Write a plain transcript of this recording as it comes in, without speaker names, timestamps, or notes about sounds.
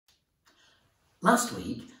Last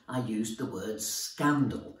week, I used the word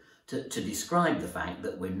scandal to describe the fact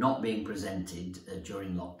that we're not being presented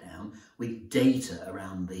during lockdown with data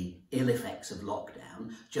around the ill effects of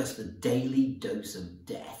lockdown, just the daily dose of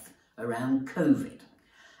death around COVID.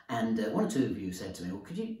 And one or two of you said to me, well,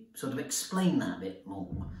 could you sort of explain that a bit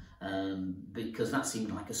more? Because that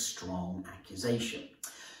seemed like a strong accusation.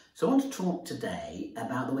 So I want to talk today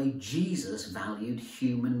about the way Jesus valued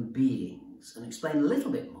human beings and explain a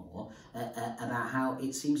little bit more about how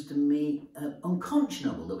it seems to me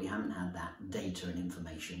unconscionable that we haven't had that data and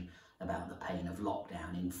information about the pain of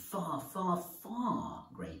lockdown in far, far, far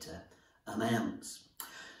greater amounts.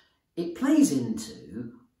 It plays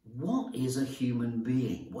into what is a human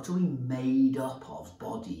being? What are we made up of,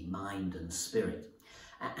 body, mind and spirit?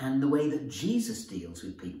 And the way that Jesus deals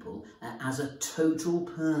with people as a total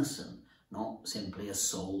person, not simply a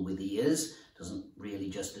soul with ears, doesn't really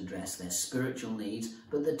just address their spiritual needs,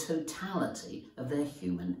 but the totality of their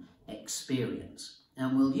human experience.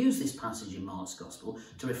 And we'll use this passage in Mark's Gospel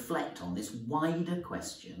to reflect on this wider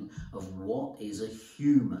question of what is a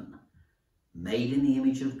human, made in the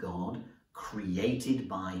image of God, created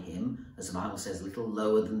by him, as the Bible says, a little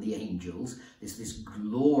lower than the angels, this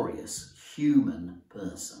glorious human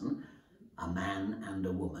person, a man and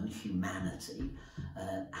a woman, humanity.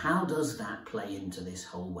 How does that play into this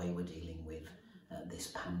whole way we're dealing with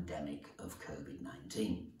this pandemic of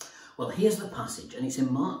COVID-19? Well, here's the passage, and it's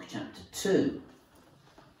in Mark chapter 2.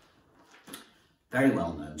 Very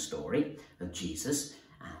well-known story of Jesus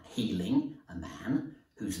healing a man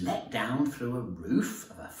who's let down through a roof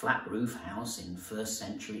of a flat roof house in first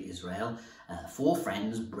century Israel. 4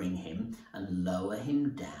 friends bring him and lower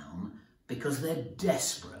him down because they're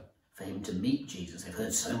desperate for him to meet Jesus. They've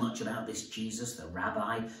heard so much about this Jesus, the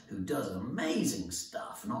rabbi, who does amazing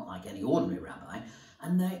stuff, not like any ordinary rabbi,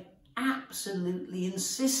 and they're absolutely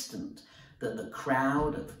insistent that the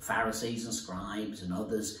crowd of Pharisees and scribes and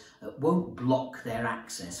others won't block their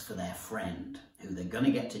access for their friend, who they're going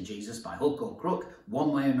to get to Jesus by hook or crook,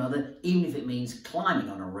 one way or another, even if it means climbing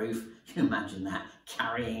on a roof. Can you imagine that?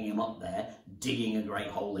 Carrying him up there, digging a great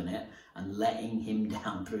hole in it, and letting him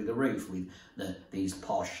down through the roof with these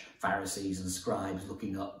posh Pharisees and scribes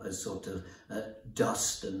looking up as sort of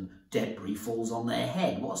dust and debris falls on their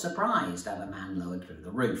head. What a surprise to have a man lowered through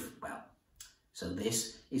the roof. Well, so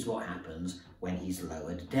this is what happens when he's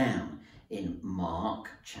lowered down in Mark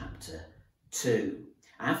chapter 2.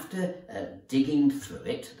 After digging through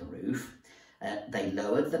it, the roof, they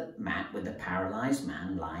lowered the mat with the paralysed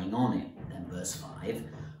man lying on it. Then verse 5,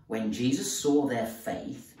 when Jesus saw their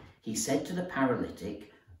faith, he said to the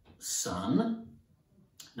paralytic, "Son,"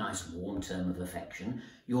 nice warm term of affection,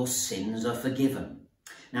 "your sins are forgiven."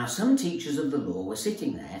 Now some teachers of the law were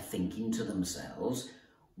sitting there thinking to themselves,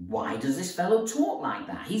 why does this fellow talk like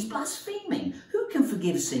that? He's blaspheming. Who can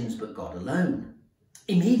forgive sins but God alone?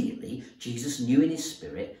 Immediately, Jesus knew in his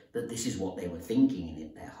spirit that this is what they were thinking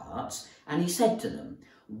in their hearts, and he said to them,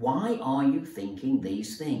 "Why are you thinking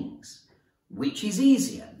these things? Which is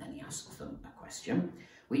easier?" And then he asks them a question.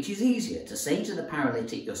 Which is easier, to say to the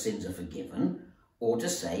paralytic, "Your sins are forgiven," or to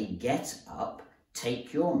say, "Get up,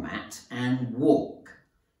 take your mat and walk"?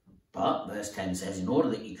 But verse 10 says, in order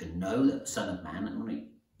that you can know that the Son of Man, and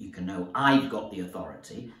you can know I've got the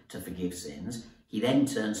authority to forgive sins, he then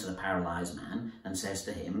turns to the paralysed man and says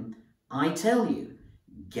to him, "I tell you,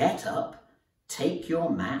 get up, take your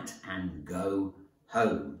mat and go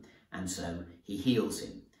home." And so he heals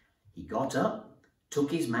him. He got up,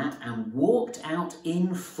 took his mat and walked out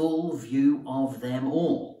in full view of them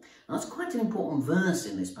all. Now, that's quite an important verse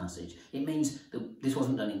in this passage. It means that this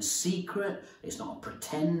wasn't done in secret. It's not a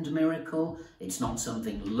pretend miracle. It's not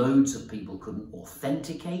something loads of people couldn't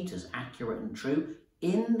authenticate as accurate and true.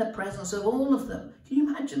 In the presence of all of them. Can you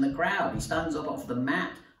imagine the crowd? He stands up off the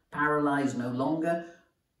mat, paralysed no longer,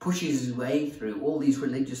 pushes his way through all these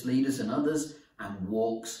religious leaders and others and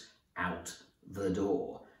walks out the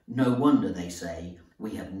door. No wonder they say,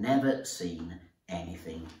 "We have never seen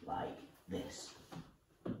anything like this."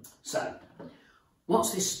 So,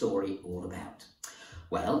 what's this story all about?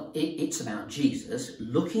 Well, it's about Jesus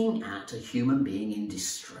looking at a human being in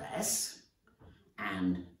distress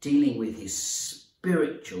and dealing with his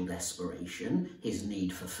spiritual desperation, his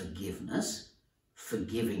need for forgiveness,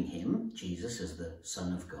 forgiving him, Jesus as the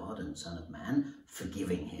Son of God and Son of Man,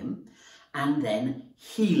 forgiving him, and then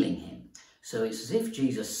healing him. So it's as if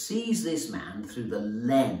Jesus sees this man through the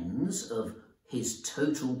lens of his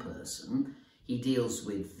total person. He deals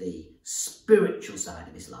with the spiritual side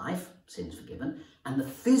of his life, sins forgiven, and the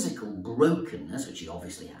physical brokenness, which he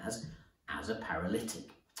obviously has, as a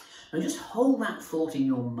paralytic. Now just hold that thought in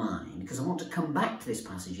your mind, because I want to come back to this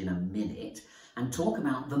passage in a minute and talk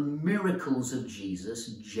about the miracles of Jesus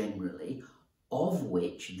generally, of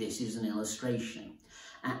which this is an illustration.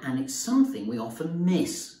 And it's something we often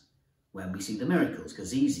miss when we see the miracles,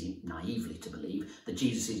 because it's easy naively to believe that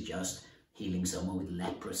Jesus is just healing someone with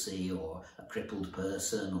leprosy, or a crippled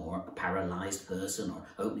person, or a paralysed person, or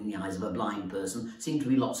opening the eyes of a blind person. Seem to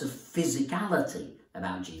be lots of physicality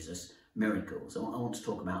about Jesus' miracles. I want to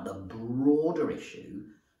talk about the broader issue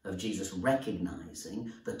of Jesus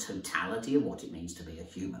recognising the totality of what it means to be a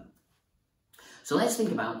human. So let's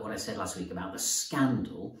think about what I said last week about the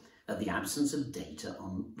scandal of the absence of data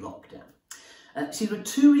on lockdown. See, there are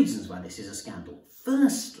two reasons why this is a scandal.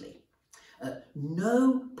 Firstly,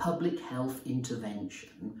 no public health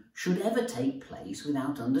intervention should ever take place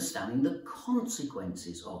without understanding the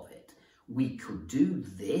consequences of it. We could do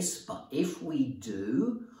this, but if we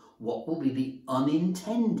do, what will be the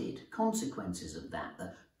unintended consequences of that?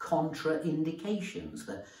 The contraindications,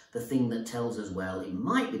 the thing that tells us, well, it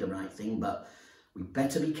might be the right thing, but we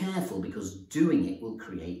better be careful because doing it will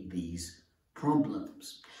create these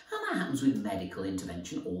problems. And that happens with medical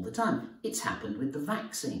intervention all the time. It's happened with the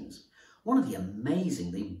vaccines. One of the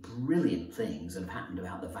amazingly brilliant things that have happened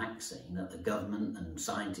about the vaccine that the government and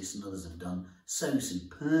scientists and others have done so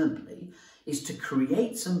superbly is to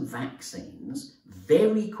create some vaccines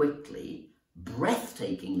very quickly,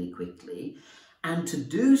 breathtakingly quickly, and to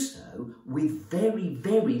do so with very,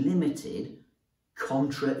 very limited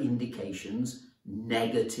contraindications,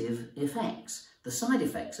 negative effects. The side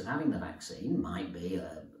effects of having the vaccine might be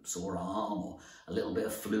a sore arm or a little bit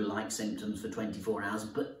of flu-like symptoms for 24 hours,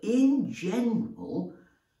 but in general,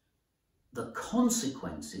 the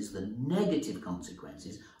consequences, the negative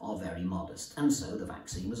consequences, are very modest. And so the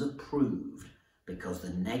vaccine was approved because the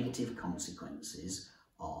negative consequences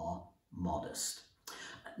are modest.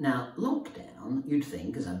 Now, lockdown, you'd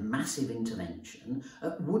think, as a massive intervention,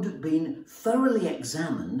 would have been thoroughly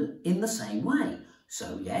examined in the same way.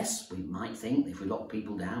 So yes, we might think if we lock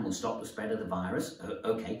people down, we'll stop the spread of the virus.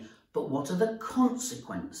 Okay, but what are the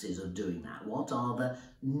consequences of doing that? What are the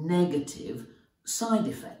negative side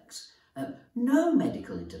effects? No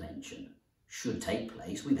medical intervention should take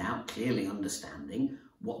place without clearly understanding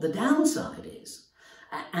what the downside is.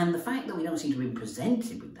 And the fact that we don't seem to be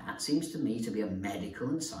presented with that seems to me to be a medical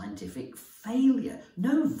and scientific failure.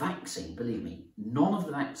 No vaccine, believe me, none of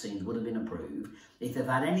the vaccines would have been approved if they've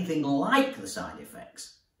had anything like the side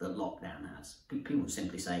effects that lockdown has. People would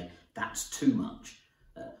simply say, that's too much.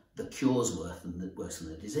 The cure's worse than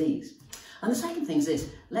the disease. And the second thing is this,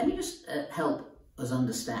 let me just help us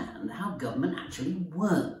understand how government actually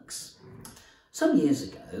works. Some years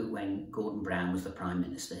ago, when Gordon Brown was the Prime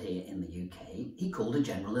Minister here in the UK, he called a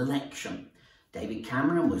general election. David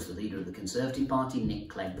Cameron was the leader of the Conservative Party, Nick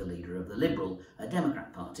Clegg the leader of the Liberal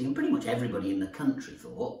Democrat Party, and pretty much everybody in the country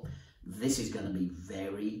thought this is going to be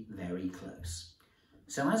very, very close.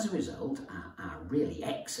 So as a result, our really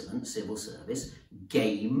excellent civil service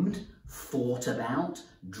gamed, thought about,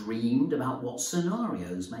 dreamed about what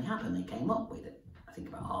scenarios may happen. They came up with it. I think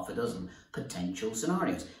about half a dozen potential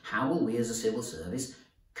scenarios. How will we as a civil service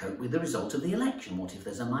cope with the result of the election? What if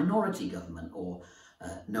there's a minority government, or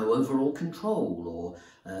no overall control,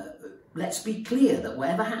 or let's be clear that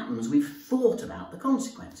whatever happens, we've thought about the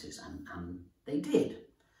consequences, and they did.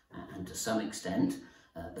 And to some extent,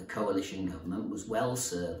 the coalition government was well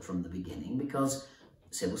served from the beginning because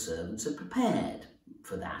civil servants had prepared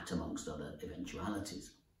for that, amongst other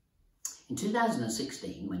eventualities. In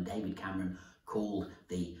 2016, when David Cameron called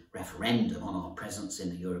the referendum on our presence in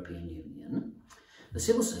the European Union, the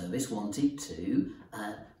civil service wanted to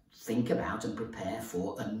think about and prepare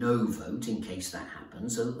for a no vote in case that happened,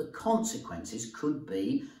 so that the consequences could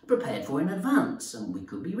be prepared for in advance and we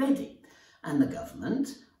could be ready. And the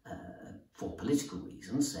government, for political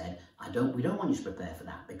reasons, said, we don't want you to prepare for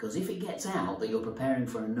that, because if it gets out that you're preparing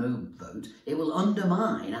for a no vote, it will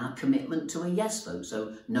undermine our commitment to a yes vote.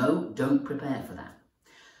 So no, don't prepare for that.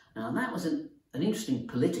 Now that was an interesting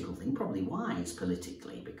political thing, probably wise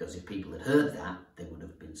politically, because if people had heard that, they would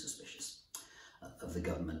have been suspicious of the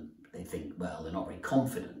government. They think, well, they're not very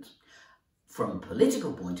confident. From a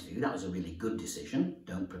political point of view, that was a really good decision.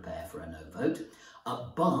 Don't prepare for a no vote.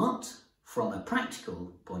 But from a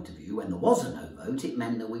practical point of view, when there was a no vote, it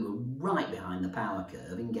meant that we were right behind the power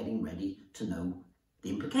curve in getting ready to know the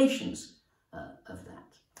implications of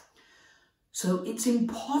that. So it's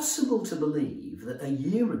impossible to believe that a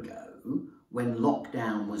year ago, when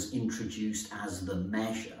lockdown was introduced as the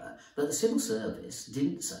measure, that the civil service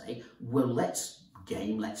didn't say, well, let's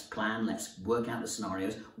game, let's plan, let's work out the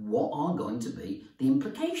scenarios. What are going to be the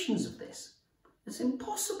implications of this? It's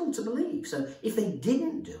impossible to believe. So if they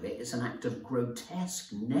didn't do it, it's an act of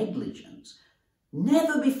grotesque negligence.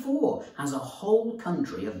 Never before has a whole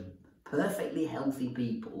country of perfectly healthy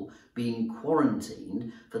people being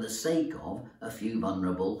quarantined for the sake of a few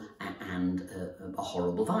vulnerable and a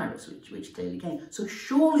horrible virus, which clearly came. So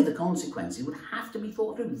surely the consequences would have to be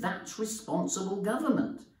thought through. That's responsible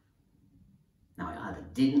government. Now, it either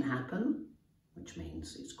didn't happen, which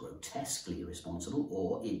means it's grotesquely irresponsible,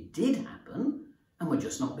 or it did happen and we're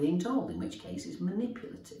just not being told, in which case it's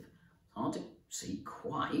manipulative. It's hard to see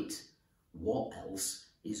quite what else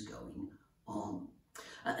is going on.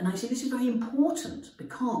 And I say this is very important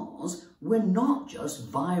because we're not just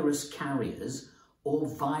virus carriers or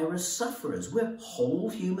virus sufferers. We're whole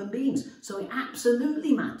human beings. So it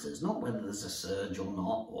absolutely matters, not whether there's a surge or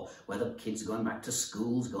not, or whether kids going back to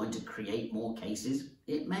school is going to create more cases.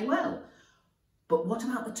 It may well. But what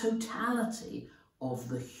about the totality of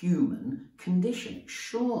the human condition?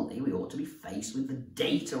 Surely we ought to be faced with the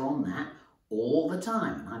data on that all the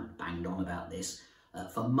time. And I've banged on about this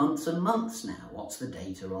for months and months now. What's the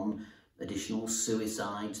data on additional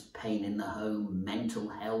suicides, pain in the home, mental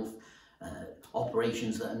health,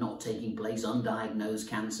 operations that are not taking place, undiagnosed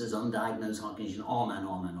cancers, undiagnosed heart conditions, on and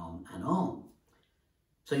on and on and on.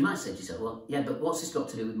 So you might say to yourself, well, yeah, but what's this got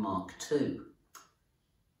to do with Mark 2?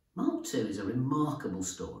 Mark 2 is a remarkable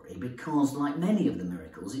story because, like many of the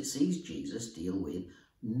miracles, it sees Jesus deal with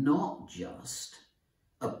not just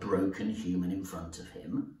a broken human in front of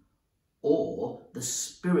him or the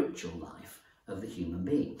spiritual life of the human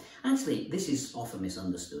being. Actually, this is often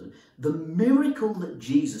misunderstood. The miracle that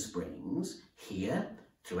Jesus brings here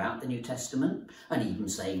throughout the New Testament, and even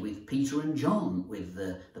say with Peter and John, with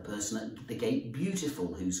the person at the gate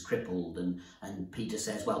beautiful who's crippled, and Peter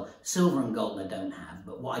says, well, silver and gold I don't have,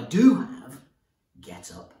 but what I do have,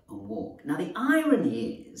 get up and walk. Now the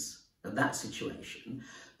irony is of that situation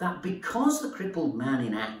that because the crippled man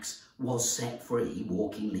in Acts was set free,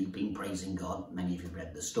 walking, leaping, praising God, many of you have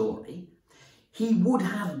read the story, he would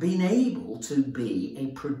have been able to be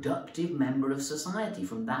a productive member of society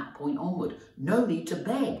from that point onward. No need to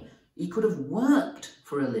beg. He could have worked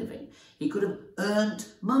for a living. He could have earned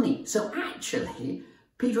money. So actually,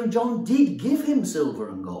 Peter and John did give him silver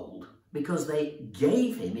and gold because they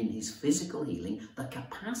gave him, in his physical healing, the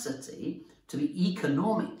capacity to be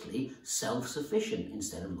economically self-sufficient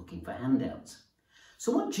instead of looking for handouts.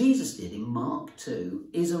 So what Jesus did in Mark 2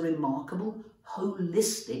 is a remarkable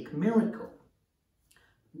holistic miracle.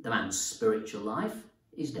 The man's spiritual life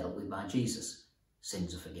is dealt with by Jesus.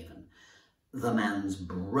 Sins are forgiven. The man's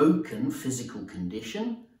broken physical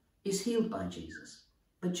condition is healed by Jesus.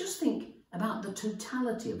 But just think about the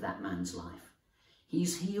totality of that man's life.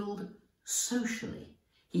 He's healed socially.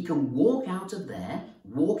 He can walk out of there,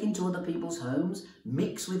 walk into other people's homes,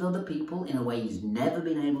 mix with other people in a way he's never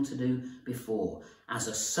been able to do before. As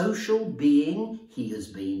a social being, he has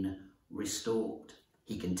been restored.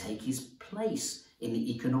 He can take his place in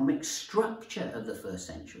the economic structure of the first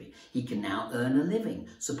century. He can now earn a living,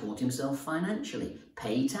 support himself financially,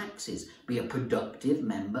 pay taxes, be a productive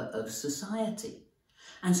member of society.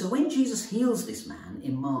 And so when Jesus heals this man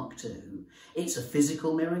in Mark 2, it's a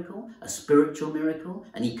physical miracle, a spiritual miracle,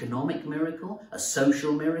 an economic miracle, a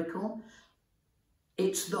social miracle.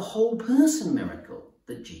 It's the whole person miracle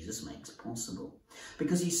that Jesus makes possible.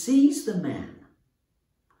 Because he sees the man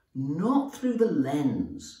not through the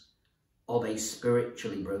lens of a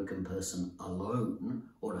spiritually broken person alone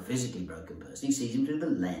or a physically broken person. He sees him through the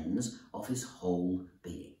lens of his whole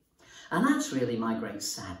being. And that's really my great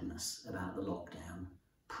sadness about the lockdown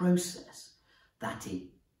process, that it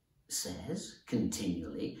says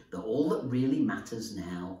continually that all that really matters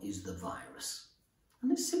now is the virus.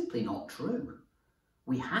 And it's simply not true.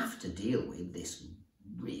 We have to deal with this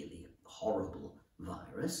really horrible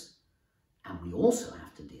virus, and we also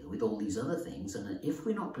have to deal with all these other things. And if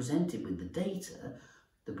we're not presented with the data,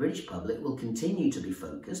 the British public will continue to be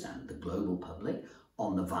focused, and the global public,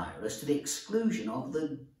 on the virus to the exclusion of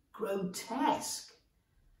the grotesque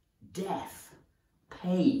death,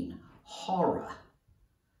 pain, horror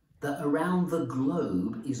that around the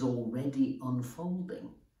globe is already unfolding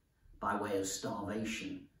by way of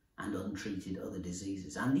starvation and untreated other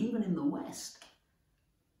diseases. And even in the West,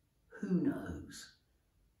 who knows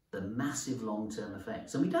the massive long-term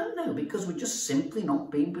effects? And we don't know because we're just simply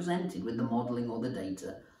not being presented with the modelling or the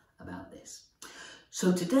data about this.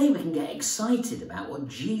 So today we can get excited about what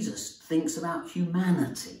Jesus thinks about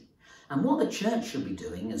humanity. And what the church should be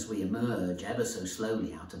doing as we emerge ever so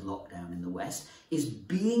slowly out of lockdown in the West is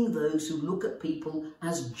being those who look at people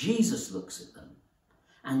as Jesus looks at them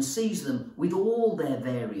and sees them with all their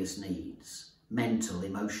various needs, mental,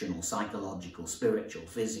 emotional, psychological, spiritual,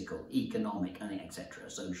 physical, economic, and etc.,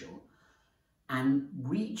 social, and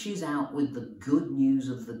reaches out with the good news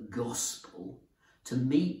of the gospel to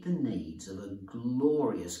meet the needs of a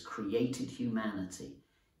glorious created humanity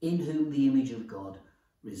in whom the image of God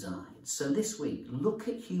resides. So this week, look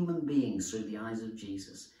at human beings through the eyes of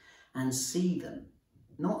Jesus and see them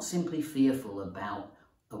not simply fearful about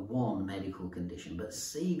a one medical condition, but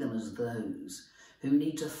see them as those who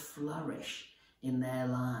need to flourish in their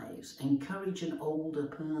lives. Encourage an older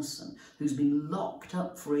person who's been locked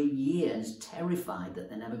up for a year and is terrified that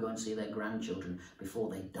they're never going to see their grandchildren before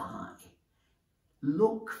they die.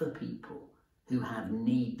 Look for people who have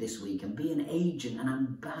need this week and be an agent, an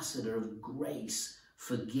ambassador of grace,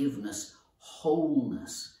 forgiveness,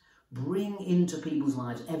 wholeness. Bring into people's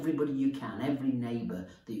lives everybody you can, every neighbour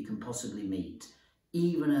that you can possibly meet.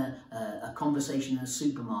 Even a conversation in a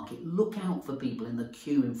supermarket. Look out for people in the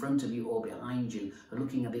queue in front of you or behind you who are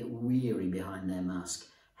looking a bit weary behind their mask.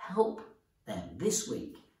 Help them this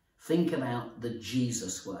week. Think about the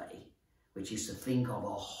Jesus way, which is to think of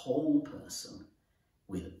a whole person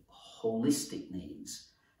with holistic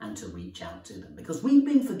needs and to reach out to them. Because we've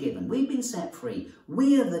been forgiven, we've been set free.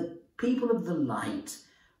 We are the people of the light.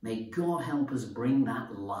 May God help us bring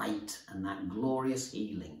that light and that glorious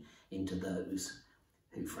healing into those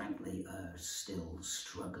who frankly are still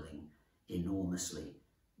struggling enormously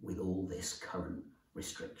with all this current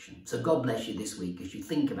restriction. So God bless you this week as you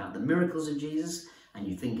think about the miracles of Jesus and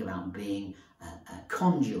you think about being a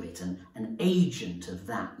conduit and an agent of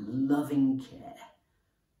that loving care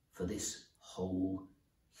for this whole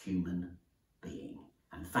human being.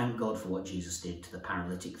 And thank God for what Jesus did to the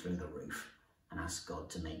paralytic through the roof, and ask God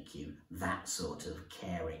to make you that sort of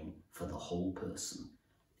caring for the whole person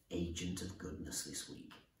agent of goodness this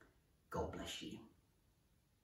week. God bless you.